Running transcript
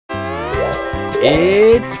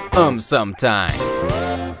It's AumSum time.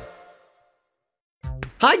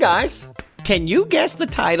 Hi guys! Can you guess the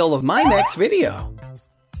title of my next video?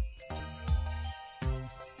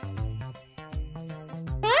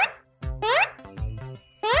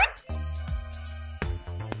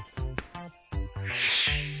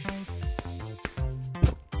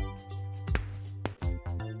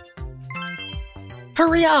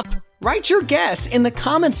 Hurry up! Write your guess in the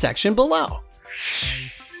comment section below.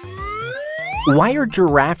 Why are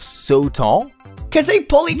giraffes so tall? Because they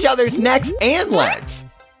pull each other's necks and legs.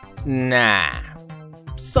 Nah.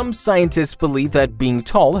 Some scientists believe that being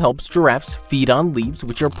tall helps giraffes feed on leaves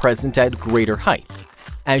which are present at greater heights.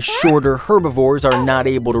 As shorter herbivores are not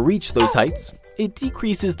able to reach those heights, it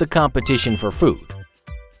decreases the competition for food.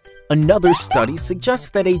 Another study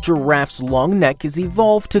suggests that a giraffe's long neck is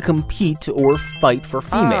evolved to compete or fight for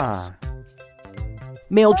females.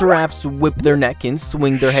 Male giraffes whip their neck and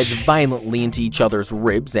swing their heads violently into each other's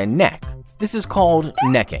ribs and neck. This is called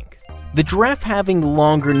necking. The giraffe having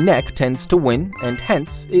longer neck tends to win and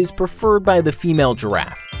hence is preferred by the female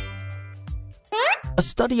giraffe. A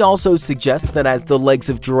study also suggests that as the legs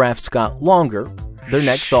of giraffes got longer, their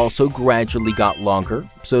necks also gradually got longer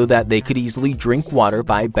so that they could easily drink water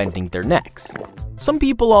by bending their necks. Some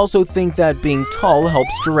people also think that being tall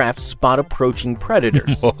helps giraffes spot approaching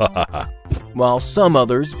predators, while some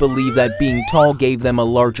others believe that being tall gave them a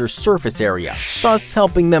larger surface area, thus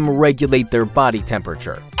helping them regulate their body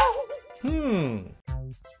temperature.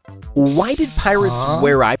 Why did pirates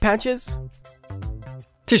wear eye patches?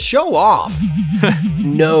 To show off.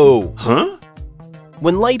 No.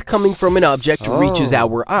 When light coming from an object reaches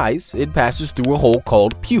our eyes, it passes through a hole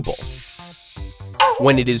called pupil.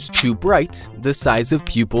 When it is too bright, the size of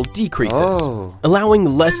pupil decreases, allowing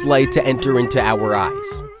less light to enter into our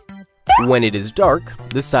eyes. When it is dark,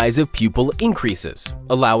 the size of pupil increases,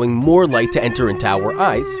 allowing more light to enter into our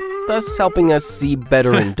eyes, thus helping us see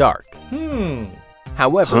better in dark.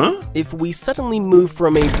 However, if we suddenly move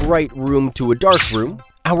from a bright room to a dark room,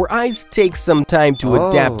 our eyes take some time to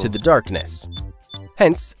adapt to the darkness.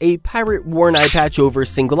 Hence, a pirate wore an eye patch over a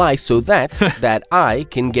single eye so that that eye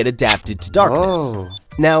can get adapted to darkness.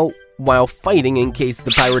 Now, while fighting in case the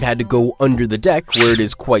pirate had to go under the deck where it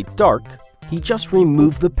is quite dark, he just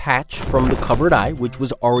removed the patch from the covered eye which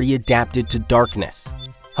was already adapted to darkness,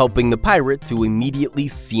 helping the pirate to immediately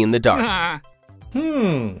see in the dark.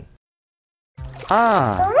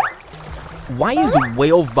 Why is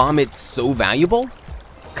whale vomit so valuable?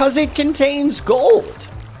 'Cause it contains gold.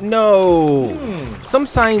 No. Some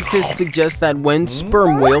scientists suggest that when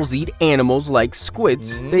sperm whales eat animals like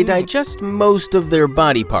squids, they digest most of their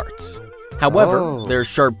body parts. However, their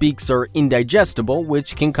sharp beaks are indigestible,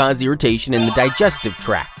 which can cause irritation in the digestive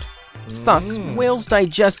tract. Thus, whales'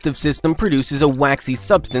 digestive system produces a waxy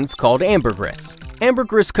substance called ambergris.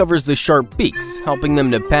 Ambergris covers the sharp beaks, helping them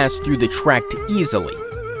to pass through the tract easily.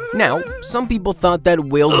 Now, some people thought that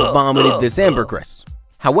whales vomited this ambergris.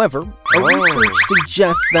 However, a research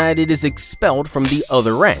suggests that it is expelled from the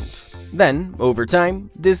other end. Then, over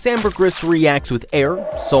time, this ambergris reacts with air,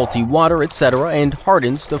 salty water, etc. and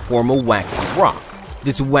hardens to form a waxy rock.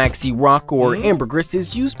 This waxy rock or ambergris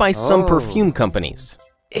is used by some perfume companies.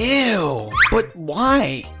 Ew, but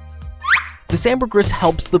why? This ambergris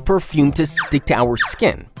helps the perfume to stick to our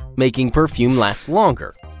skin, making perfume last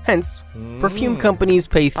longer. Hence, perfume companies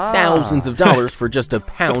pay thousands of dollars for just a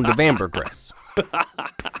pound of ambergris.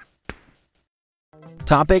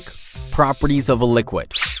 Topic: properties of a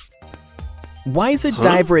liquid. Why is a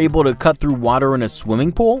diver able to cut through water in a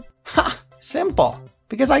swimming pool? Ha! Simple.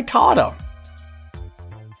 Because I taught him.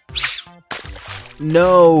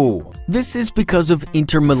 No. This is because of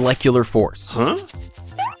intermolecular force.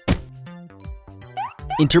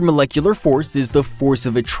 Intermolecular force is the force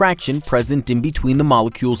of attraction present in between the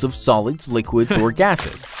molecules of solids, liquids, or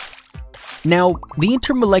gases. Now, the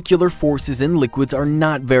intermolecular forces in liquids are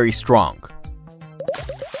not very strong.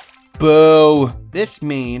 Boo! This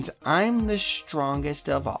means I'm the strongest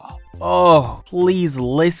of all. Oh, please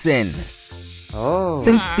listen.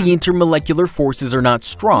 Since the intermolecular forces are not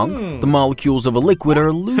strong, the molecules of a liquid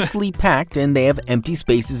are loosely packed and they have empty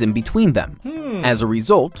spaces in between them. As a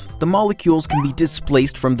result, the molecules can be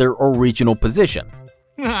displaced from their original position.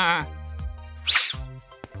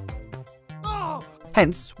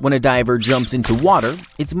 Hence, when a diver jumps into water,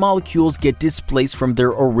 its molecules get displaced from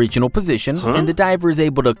their original position and the diver is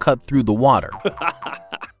able to cut through the water.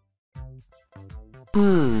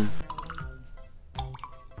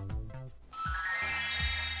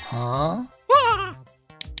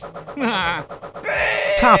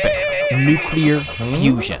 Topic: nuclear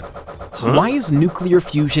fusion. Why is nuclear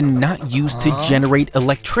fusion not used to generate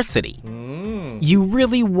electricity? You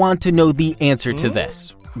really want to know the answer to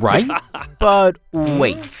this, right? But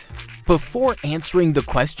wait. Before answering the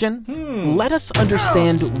question, let us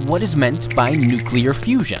understand what is meant by nuclear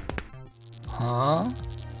fusion.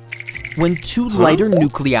 When two lighter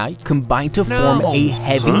nuclei combine to form a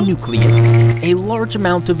heavy nucleus, a large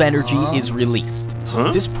amount of energy is released.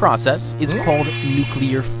 This process is called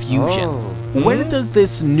nuclear fusion. Where does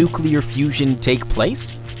this nuclear fusion take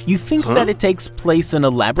place? You think that it takes place in a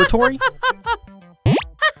laboratory?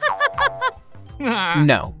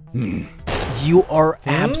 No. You are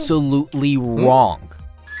absolutely wrong.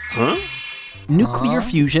 Nuclear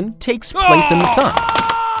fusion takes place in the sun.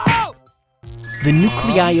 The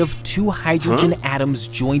nuclei of two hydrogen atoms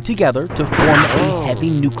join together to form a heavy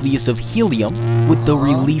nucleus of helium with the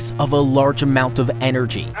release of a large amount of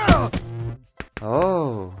energy.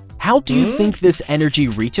 How do you think this energy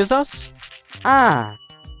reaches us?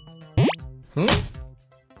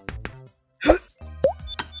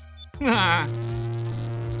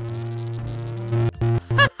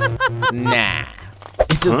 Nah,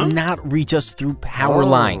 it does not reach us through power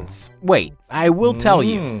lines. Wait, I will tell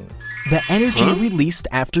you. The energy released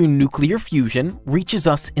after nuclear fusion reaches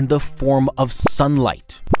us in the form of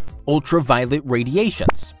sunlight, ultraviolet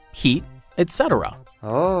radiations, heat, etc.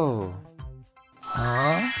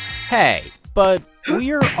 Hey, but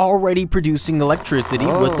we are already producing electricity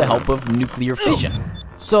with the help of nuclear fission.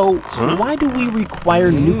 So why do we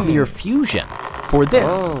require nuclear fusion? For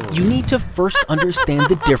this, you need to first understand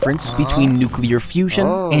the difference between nuclear fusion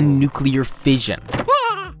and nuclear fission.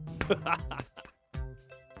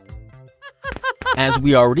 As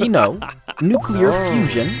we already know, nuclear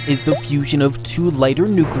fusion is the fusion of two lighter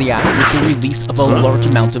nuclei with the release of a large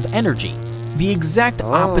amount of energy. The exact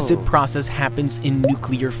opposite process happens in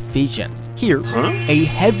nuclear fission. Here, a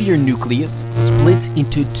heavier nucleus splits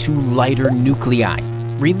into two lighter nuclei,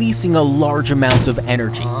 releasing a large amount of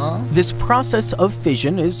energy. This process of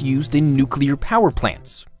fission is used in nuclear power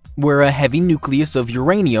plants, where a heavy nucleus of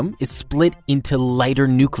uranium is split into lighter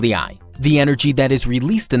nuclei. The energy that is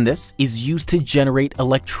released in this is used to generate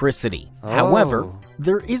electricity. However,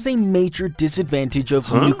 there is a major disadvantage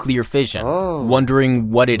of nuclear fission.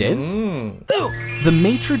 Wondering what it is? The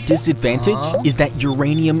major disadvantage is that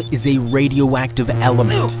uranium is a radioactive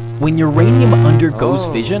element. When uranium undergoes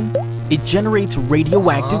fission, it generates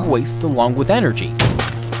radioactive waste along with energy.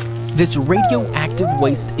 This radioactive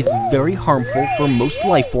waste is very harmful for most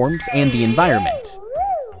life forms and the environment.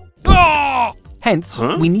 Hence,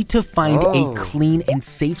 we need to find a clean and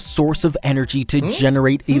safe source of energy to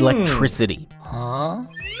generate electricity.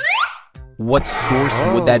 What source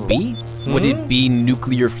would that be? Would it be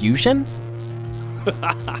nuclear fusion?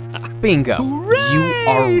 Bingo, you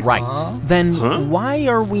are right. Then why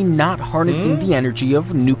are we not harnessing the energy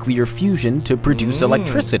of nuclear fusion to produce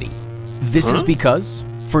electricity? This is because,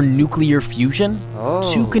 for nuclear fusion,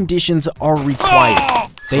 two conditions are required.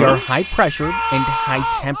 They are high pressure and high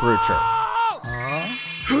temperature.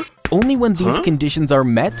 Only when these conditions are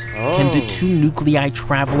met can the two nuclei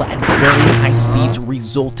travel at very high speeds,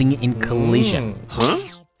 resulting in collision.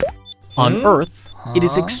 On Earth, it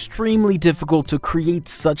is extremely difficult to create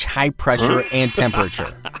such high pressure and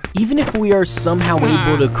temperature. Even if we are somehow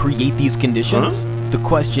able to create these conditions, the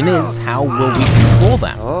question is, how will we control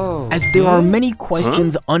them? As there are many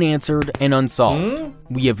questions unanswered and unsolved,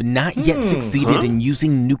 we have not yet succeeded in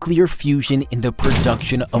using nuclear fusion in the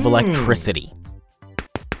production of electricity.